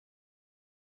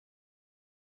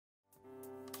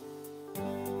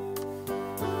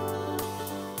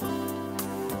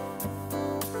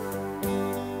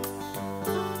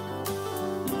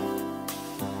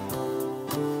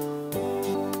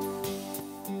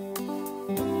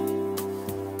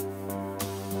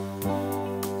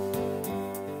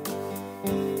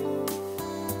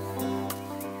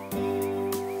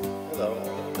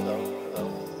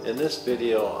this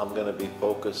video, I'm going to be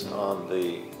focused on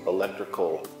the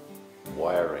electrical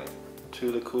wiring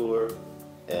to the cooler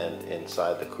and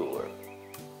inside the cooler.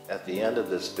 At the end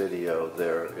of this video,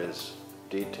 there is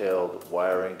detailed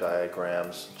wiring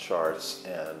diagrams, charts,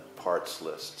 and parts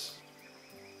lists.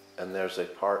 And there's a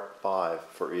part 5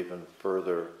 for even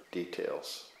further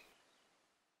details.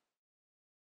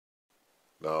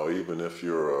 Now, even if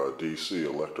you're a DC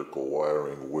electrical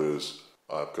wiring whiz,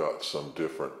 I've got some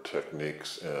different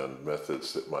techniques and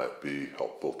methods that might be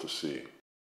helpful to see.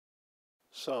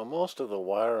 So most of the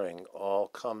wiring all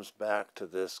comes back to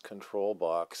this control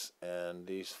box and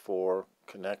these 4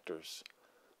 connectors.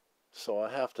 So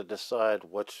I have to decide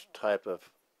which type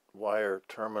of wire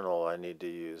terminal I need to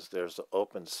use. There's the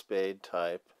open spade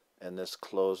type and this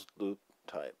closed loop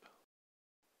type.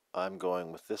 I'm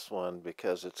going with this one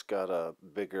because it's got a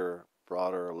bigger,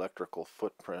 broader electrical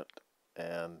footprint,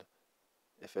 and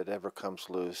if it ever comes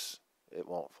loose, it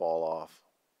won't fall off.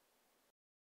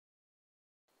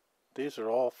 These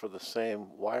are all for the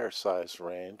same wire size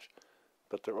range,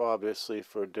 but they're obviously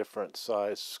for different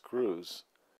size screws.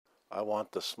 I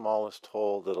want the smallest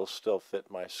hole that'll still fit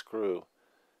my screw,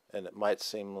 and it might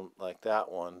seem like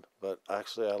that one, but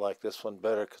actually I like this one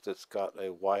better because it's got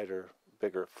a wider,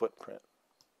 bigger footprint.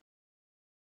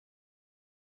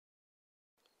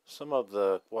 Some of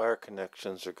the wire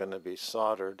connections are going to be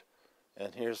soldered,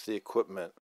 and here's the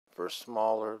equipment. For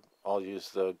smaller, I'll use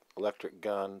the electric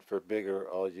gun. For bigger,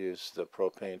 I'll use the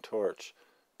propane torch.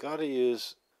 Gotta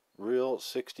use real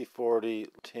 60-40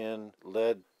 tin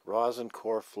lead rosin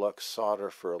core flux solder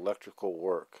for electrical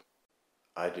work.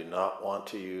 I do not want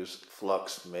to use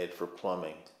flux made for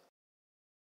plumbing.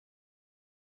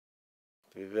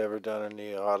 If you've ever done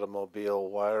any automobile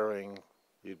wiring,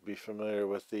 you'd be familiar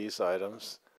with these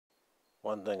items.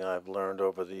 One thing I've learned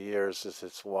over the years is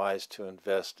it's wise to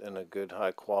invest in a good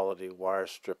high-quality wire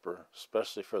stripper,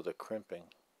 especially for the crimping.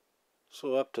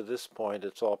 So up to this point,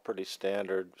 it's all pretty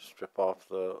standard. Strip off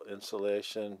the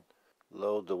insulation,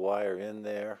 load the wire in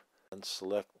there, and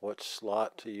select which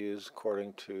slot to use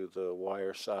according to the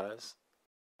wire size.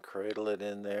 Cradle it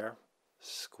in there,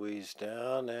 squeeze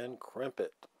down, and crimp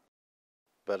it.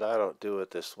 But I don't do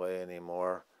it this way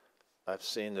anymore. I've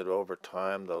seen that over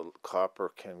time the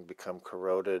copper can become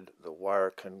corroded, the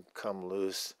wire can come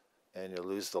loose, and you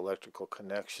lose the electrical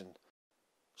connection.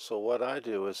 So what I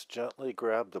do is gently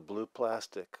grab the blue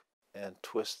plastic and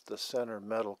twist the center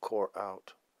metal core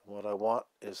out. What I want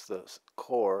is the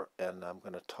core, and I'm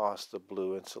going to toss the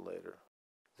blue insulator.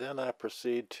 Then I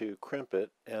proceed to crimp it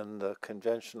in the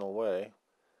conventional way,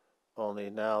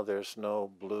 only now there's no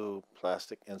blue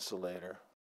plastic insulator.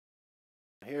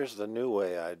 Here's the new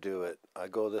way I do it. I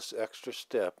go this extra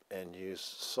step and use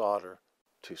solder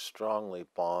to strongly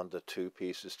bond the 2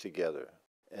 pieces together.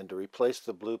 And to replace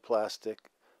the blue plastic,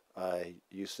 I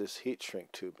use this heat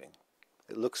shrink tubing.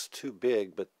 It looks too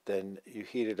big, but then you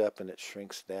heat it up and it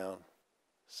shrinks down.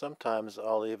 Sometimes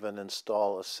I'll even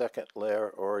install a second layer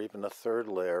or even a third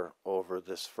layer over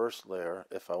this first layer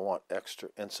if I want extra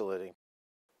insulating.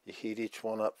 You heat each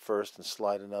one up first and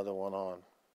slide another one on.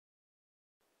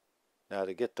 Now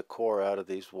to get the core out of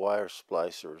these wire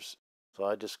splicers, so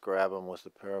I just grab them with a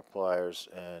pair of pliers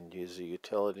and use a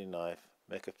utility knife,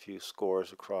 make a few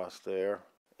scores across there,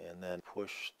 and then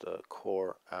push the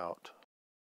core out.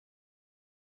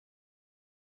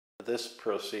 This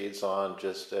proceeds on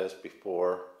just as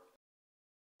before.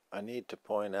 I need to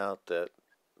point out that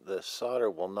the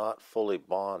solder will not fully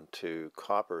bond to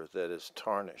copper that is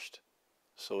tarnished.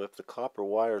 So if the copper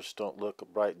wires don't look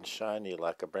bright and shiny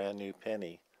like a brand new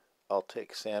penny, I'll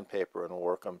take sandpaper and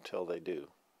work them till they do.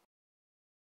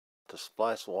 To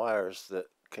splice wires that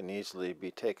can easily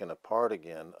be taken apart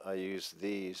again, I use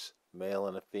these, male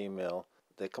and a female.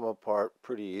 They come apart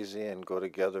pretty easy and go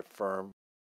together firm.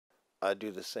 I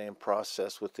do the same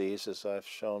process with these as I've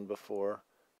shown before.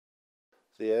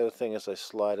 The other thing is I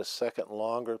slide a second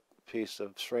longer piece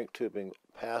of shrink tubing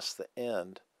past the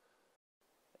end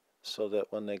so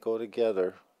that when they go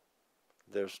together,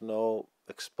 there's no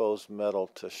exposed metal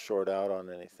to short out on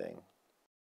anything.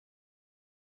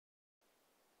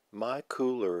 My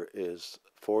cooler is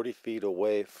 40 feet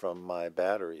away from my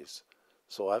batteries,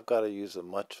 so I've got to use a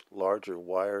much larger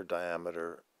wire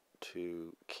diameter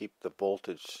to keep the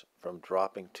voltage from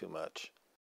dropping too much.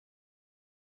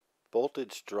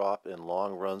 Voltage drop in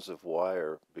long runs of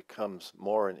wire becomes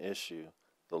more an issue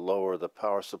the lower the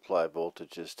power supply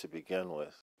voltage is to begin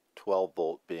with, 12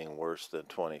 volt being worse than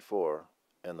 24.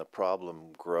 And the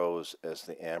problem grows as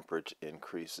the amperage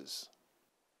increases.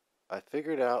 I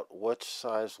figured out which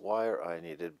size wire I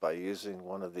needed by using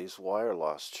one of these wire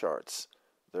loss charts.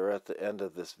 They're at the end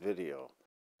of this video.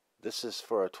 This is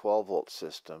for a 12-volt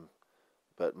system,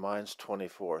 but mine's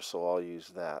 24, so I'll use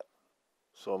that.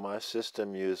 So my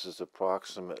system uses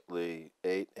approximately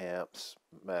 8 amps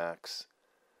max,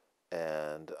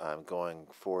 and I'm going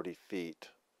 40 feet,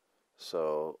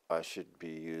 so I should be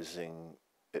using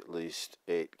at least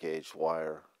 8 gauge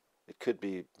wire. It could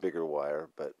be bigger wire,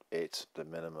 but 8's the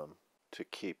minimum to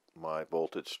keep my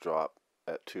voltage drop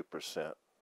at 2%.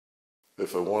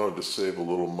 If I wanted to save a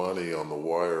little money on the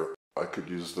wire, I could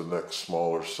use the next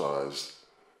smaller size.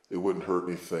 It wouldn't hurt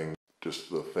anything,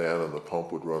 just the fan and the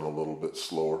pump would run a little bit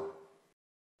slower.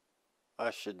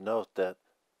 I should note that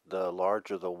the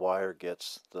larger the wire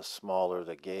gets, the smaller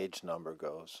the gauge number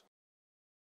goes.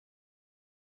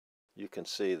 You can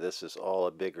see this is all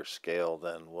a bigger scale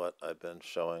than what I've been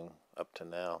showing up to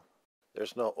now.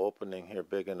 There's no opening here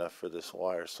big enough for this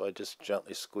wire, so I just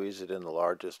gently squeeze it in the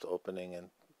largest opening and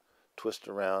twist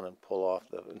around and pull off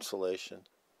the insulation.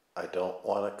 I don't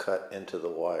want to cut into the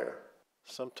wire.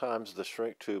 Sometimes the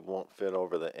shrink tube won't fit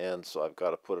over the end, so I've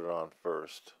got to put it on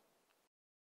first.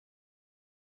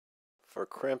 For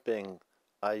crimping,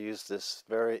 I use this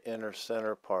very inner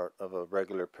center part of a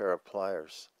regular pair of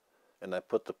pliers, and I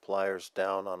put the pliers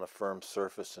down on a firm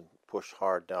surface and push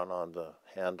hard down on the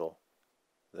handle.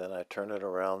 Then I turn it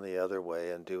around the other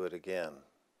way and do it again.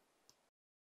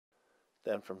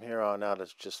 Then from here on out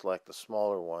it's just like the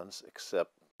smaller ones,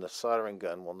 except the soldering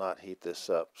gun will not heat this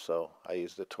up, so I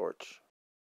use the torch.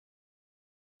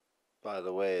 By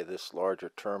the way, this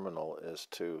larger terminal is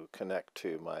to connect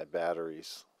to my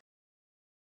batteries.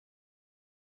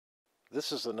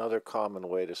 This is another common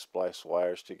way to splice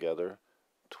wires together.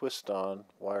 Twist-on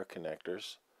wire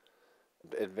connectors.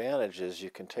 The advantage is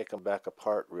you can take them back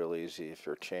apart real easy if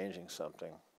you're changing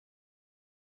something.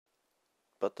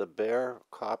 But the bare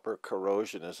copper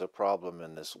corrosion is a problem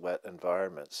in this wet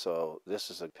environment, so this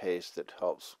is a paste that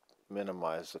helps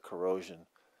minimize the corrosion.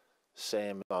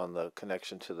 Same on the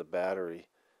connection to the battery.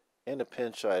 In a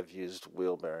pinch, I've used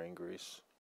wheel bearing grease.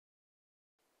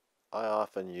 I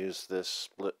often use this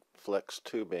split flex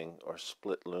tubing or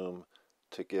split loom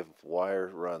to give wire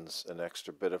runs an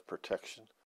extra bit of protection.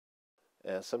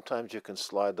 And sometimes you can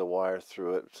slide the wire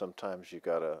through it, sometimes you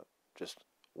gotta just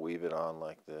weave it on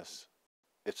like this.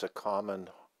 It's a common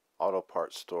auto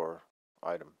parts store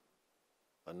item.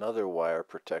 Another wire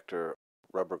protector,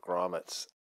 rubber grommets.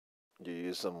 You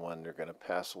use them when you're going to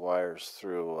pass wires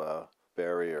through a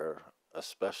barrier,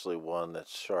 especially one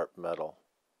that's sharp metal.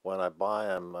 When I buy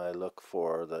them, I look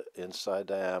for the inside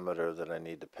diameter that I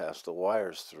need to pass the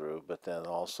wires through, but then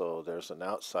also there's an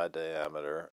outside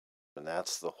diameter, and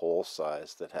that's the hole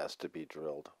size that has to be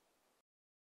drilled.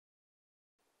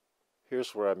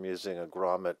 Here's where I'm using a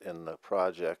grommet in the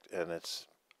project, and it's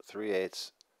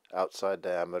 3/8 outside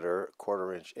diameter,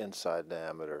 1/4 inch inside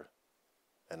diameter.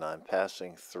 And I'm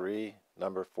passing 3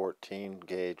 number 14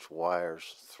 gauge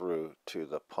wires through to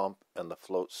the pump and the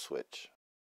float switch.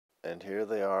 And here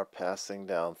they are passing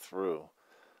down through.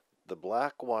 The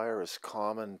black wire is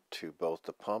common to both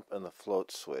the pump and the float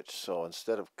switch, so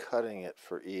instead of cutting it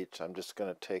for each, I'm just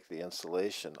going to take the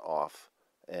insulation off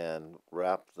and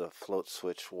wrap the float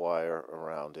switch wire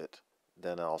around it.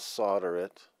 Then I'll solder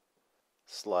it,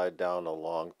 slide down a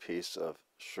long piece of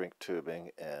shrink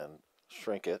tubing and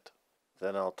shrink it.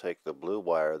 Then I'll take the blue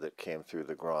wire that came through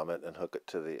the grommet and hook it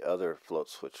to the other float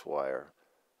switch wire.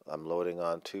 I'm loading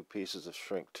on 2 pieces of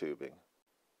shrink tubing.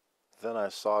 Then I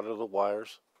solder the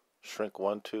wires, shrink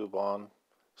one tube on,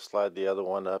 slide the other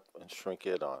one up and shrink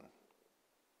it on.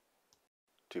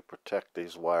 To protect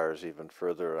these wires even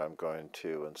further, I'm going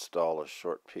to install a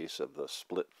short piece of the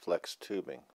split flex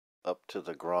tubing up to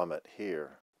the grommet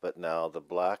here. But now the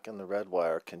black and the red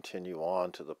wire continue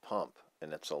on to the pump,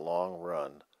 and it's a long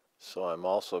run. So I'm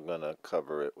also going to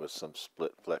cover it with some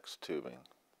split flex tubing.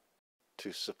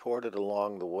 To support it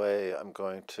along the way, I'm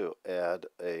going to add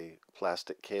a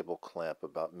plastic cable clamp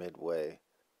about midway.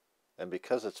 And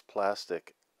because it's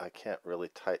plastic, I can't really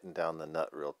tighten down the nut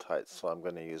real tight, so I'm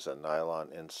going to use a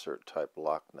nylon insert type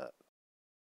lock nut.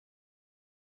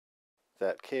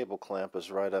 That cable clamp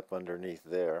is right up underneath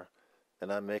there,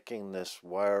 and I'm making this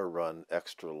wire run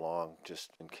extra long just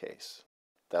in case.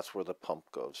 That's where the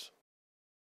pump goes.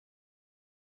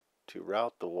 To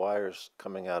route the wires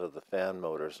coming out of the fan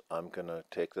motors, I'm going to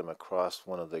take them across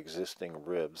one of the existing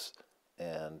ribs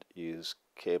and use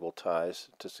cable ties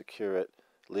to secure it,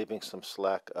 leaving some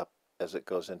slack up as it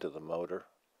goes into the motor.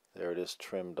 There it is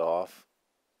trimmed off,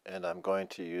 and I'm going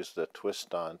to use the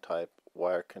twist-on type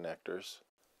wire connectors.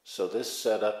 So this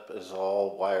setup is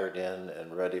all wired in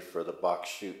and ready for the box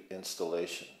chute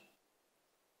installation.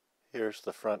 Here's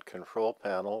the front control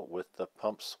panel with the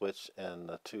pump switch and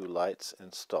the 2 lights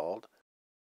installed.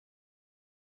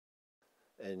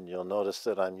 And you'll notice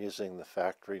that I'm using the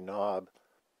factory knob,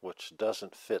 which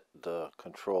doesn't fit the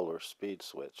controller speed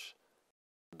switch.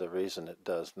 The reason it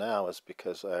does now is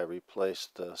because I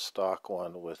replaced the stock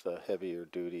one with a heavier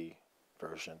duty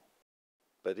version.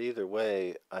 But either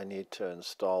way, I need to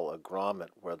install a grommet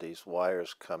where these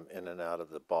wires come in and out of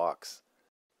the box.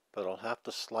 But I'll have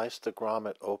to slice the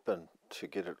grommet open to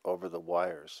get it over the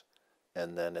wires,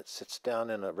 and then it sits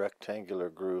down in a rectangular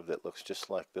groove that looks just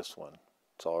like this one.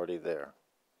 It's already there.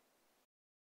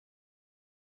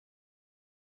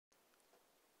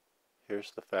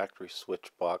 Here's the factory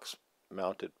switch box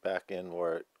mounted back in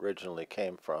where it originally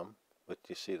came from, with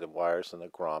you see the wires and the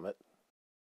grommet.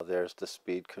 There's the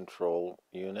speed control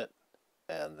unit,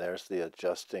 and there's the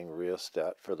adjusting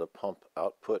rheostat for the pump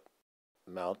output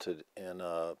mounted in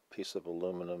a piece of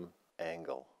aluminum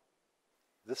angle.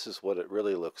 This is what it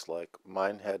really looks like.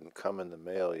 Mine hadn't come in the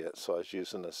mail yet, so I was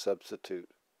using a substitute.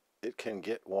 It can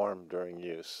get warm during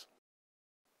use.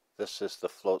 This is the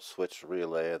float switch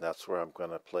relay, and that's where I'm going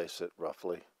to place it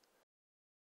roughly.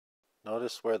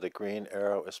 Notice where the green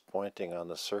arrow is pointing on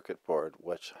the circuit board,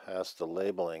 which has the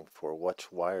labeling for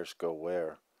which wires go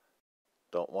where.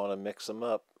 Don't want to mix them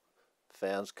up.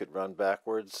 Fans could run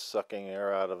backwards, sucking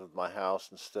air out of my house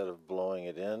instead of blowing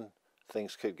it in.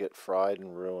 Things could get fried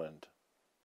and ruined.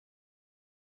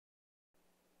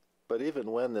 But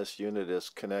even when this unit is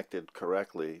connected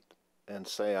correctly, and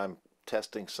say I'm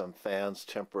testing some fans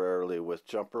temporarily with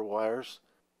jumper wires,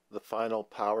 the final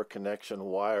power connection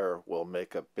wire will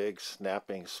make a big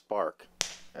snapping spark,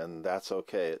 and that's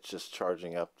okay. It's just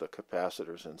charging up the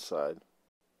capacitors inside.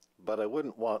 But I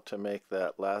wouldn't want to make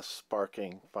that last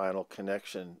sparking final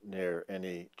connection near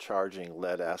any charging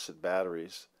lead acid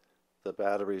batteries. The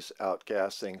batteries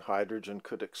outgassing hydrogen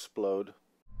could explode.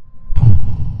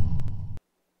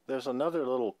 There's another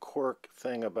little quirk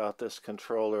thing about this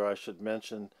controller I should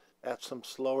mention. At some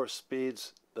slower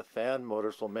speeds, the fan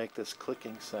motors will make this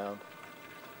clicking sound.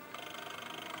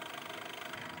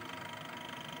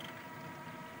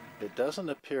 It doesn't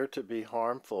appear to be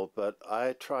harmful, but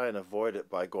I try and avoid it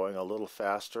by going a little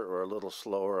faster or a little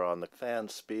slower on the fan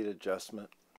speed adjustment.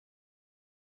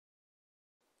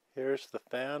 Here's the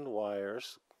fan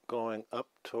wires going up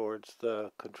towards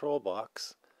the control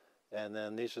box, and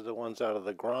then these are the ones out of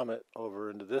the grommet over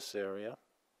into this area.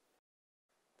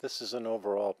 This is an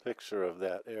overall picture of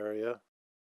that area.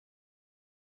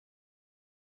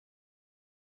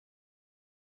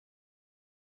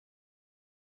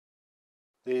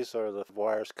 These are the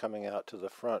wires coming out to the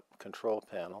front control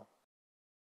panel.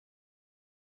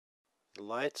 The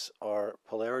lights are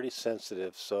polarity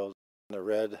sensitive, so the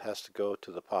red has to go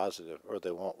to the positive or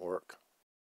they won't work.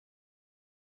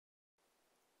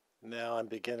 Now I'm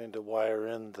beginning to wire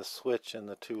in the switch and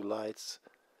the two lights.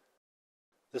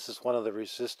 This is one of the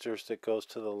resistors that goes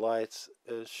to the lights,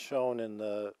 as shown in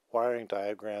the wiring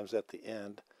diagrams at the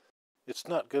end. It's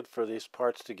not good for these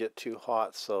parts to get too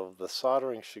hot, so the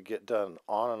soldering should get done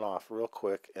on and off real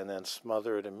quick, and then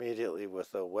smother it immediately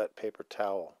with a wet paper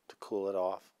towel to cool it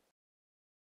off.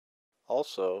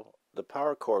 Also, the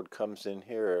power cord comes in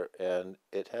here, and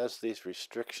it has these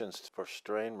restrictions for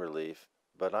strain relief,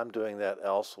 but I'm doing that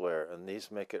elsewhere, and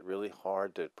these make it really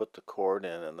hard to put the cord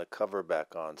in and the cover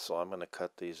back on, so I'm going to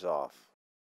cut these off.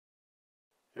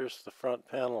 Here's the front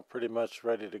panel pretty much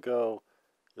ready to go.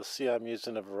 You'll see I'm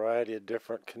using a variety of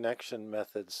different connection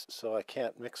methods, so I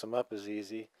can't mix them up as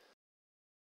easy.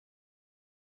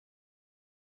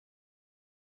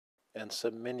 And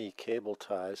some mini cable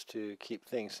ties to keep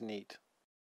things neat.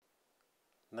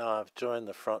 Now I've joined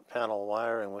the front panel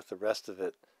wiring with the rest of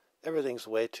it. Everything's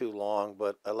way too long,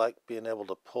 but I like being able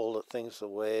to pull the things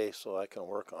away so I can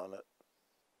work on it.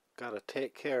 Gotta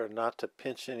take care not to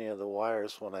pinch any of the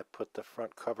wires when I put the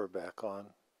front cover back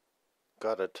on.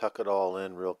 Gotta tuck it all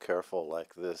in real careful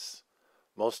like this.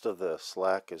 Most of the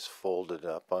slack is folded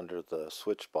up under the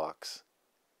switch box.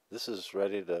 This is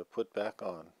ready to put back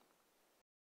on.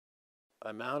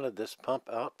 I mounted this pump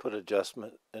output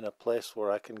adjustment in a place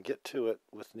where I can get to it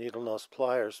with needle nose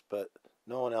pliers, but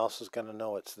no one else is going to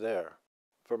know it's there.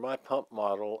 For my pump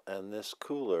model and this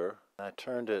cooler, I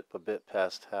turned it a bit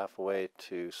past halfway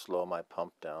to slow my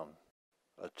pump down,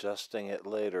 adjusting it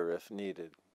later if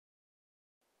needed.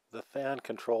 The fan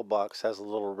control box has a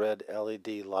little red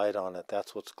LED light on it.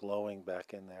 That's what's glowing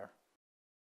back in there.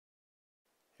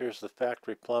 Here's the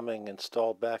factory plumbing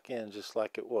installed back in just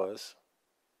like it was.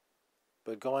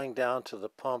 But going down to the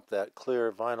pump, that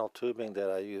clear vinyl tubing that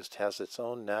I used has its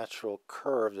own natural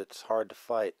curve that's hard to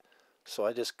fight. So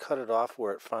I just cut it off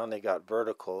where it finally got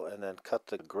vertical and then cut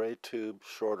the gray tube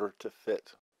shorter to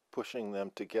fit, pushing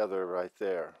them together right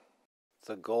there.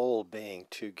 The goal being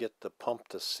to get the pump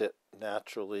to sit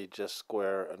naturally just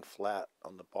square and flat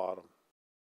on the bottom.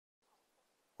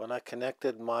 When I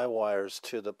connected my wires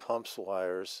to the pump's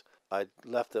wires, I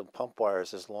left the pump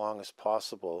wires as long as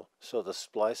possible so the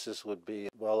splices would be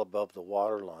well above the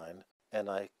water line, and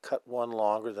I cut one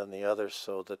longer than the other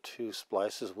so the two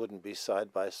splices wouldn't be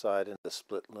side by side in the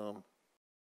split loom.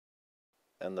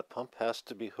 And the pump has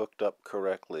to be hooked up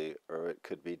correctly or it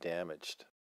could be damaged.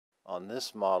 On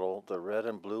this model, the red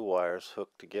and blue wires hook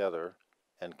together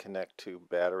and connect to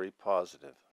battery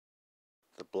positive.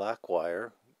 The black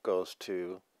wire goes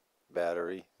to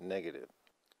battery negative.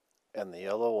 And the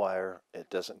yellow wire, it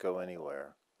doesn't go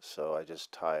anywhere, so I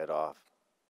just tie it off.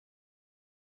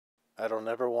 I don't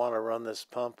ever want to run this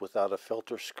pump without a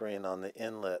filter screen on the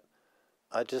inlet.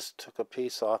 I just took a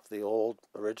piece off the old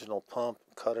original pump,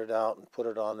 cut it out, and put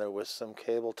it on there with some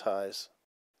cable ties.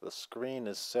 The screen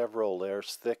is several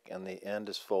layers thick and the end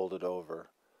is folded over.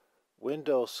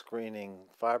 Window screening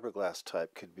fiberglass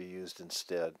type could be used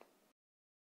instead.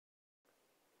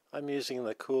 I'm using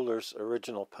the cooler's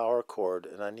original power cord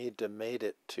and I need to mate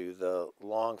it to the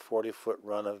long 40-foot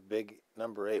run of big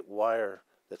number 8 wire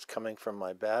that's coming from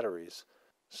my batteries.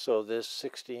 So this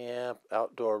 60 amp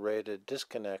outdoor rated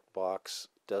disconnect box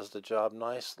does the job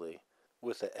nicely,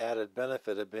 with the added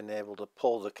benefit of being able to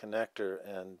pull the connector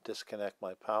and disconnect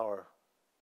my power.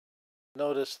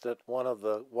 Notice that one of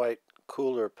the white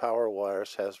cooler power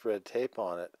wires has red tape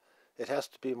on it. It has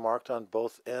to be marked on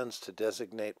both ends to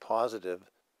designate positive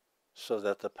so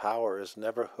that the power is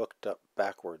never hooked up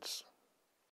backwards.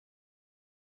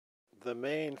 The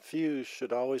main fuse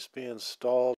should always be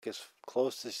installed as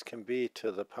close as can be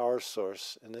to the power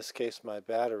source, in this case my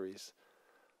batteries.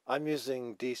 I'm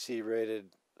using DC rated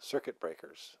circuit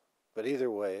breakers, but either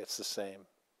way it's the same.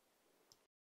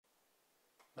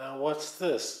 Now what's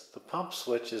this? The pump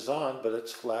switch is on, but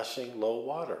it's flashing low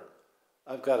water.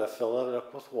 I've got to fill it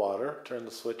up with water, turn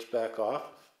the switch back off,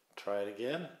 try it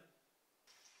again.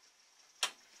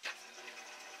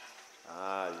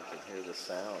 Ah, you can hear the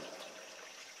sound.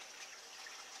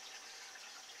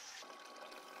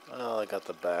 Well, I got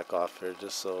the back off here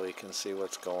just so you can see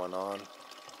what's going on.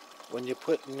 When you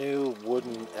put new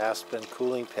wooden Aspen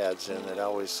cooling pads in, it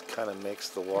always kind of makes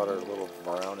the water a little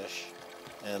brownish.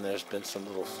 And there's been some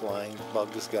little flying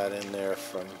bugs got in there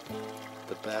from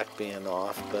the back being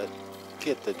off, but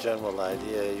get the general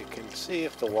idea. You can see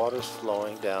if the water's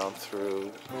flowing down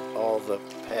through all the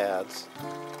pads.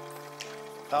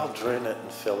 I'll drain it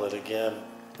and fill it again.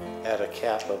 Add a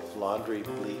cap of laundry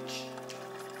bleach.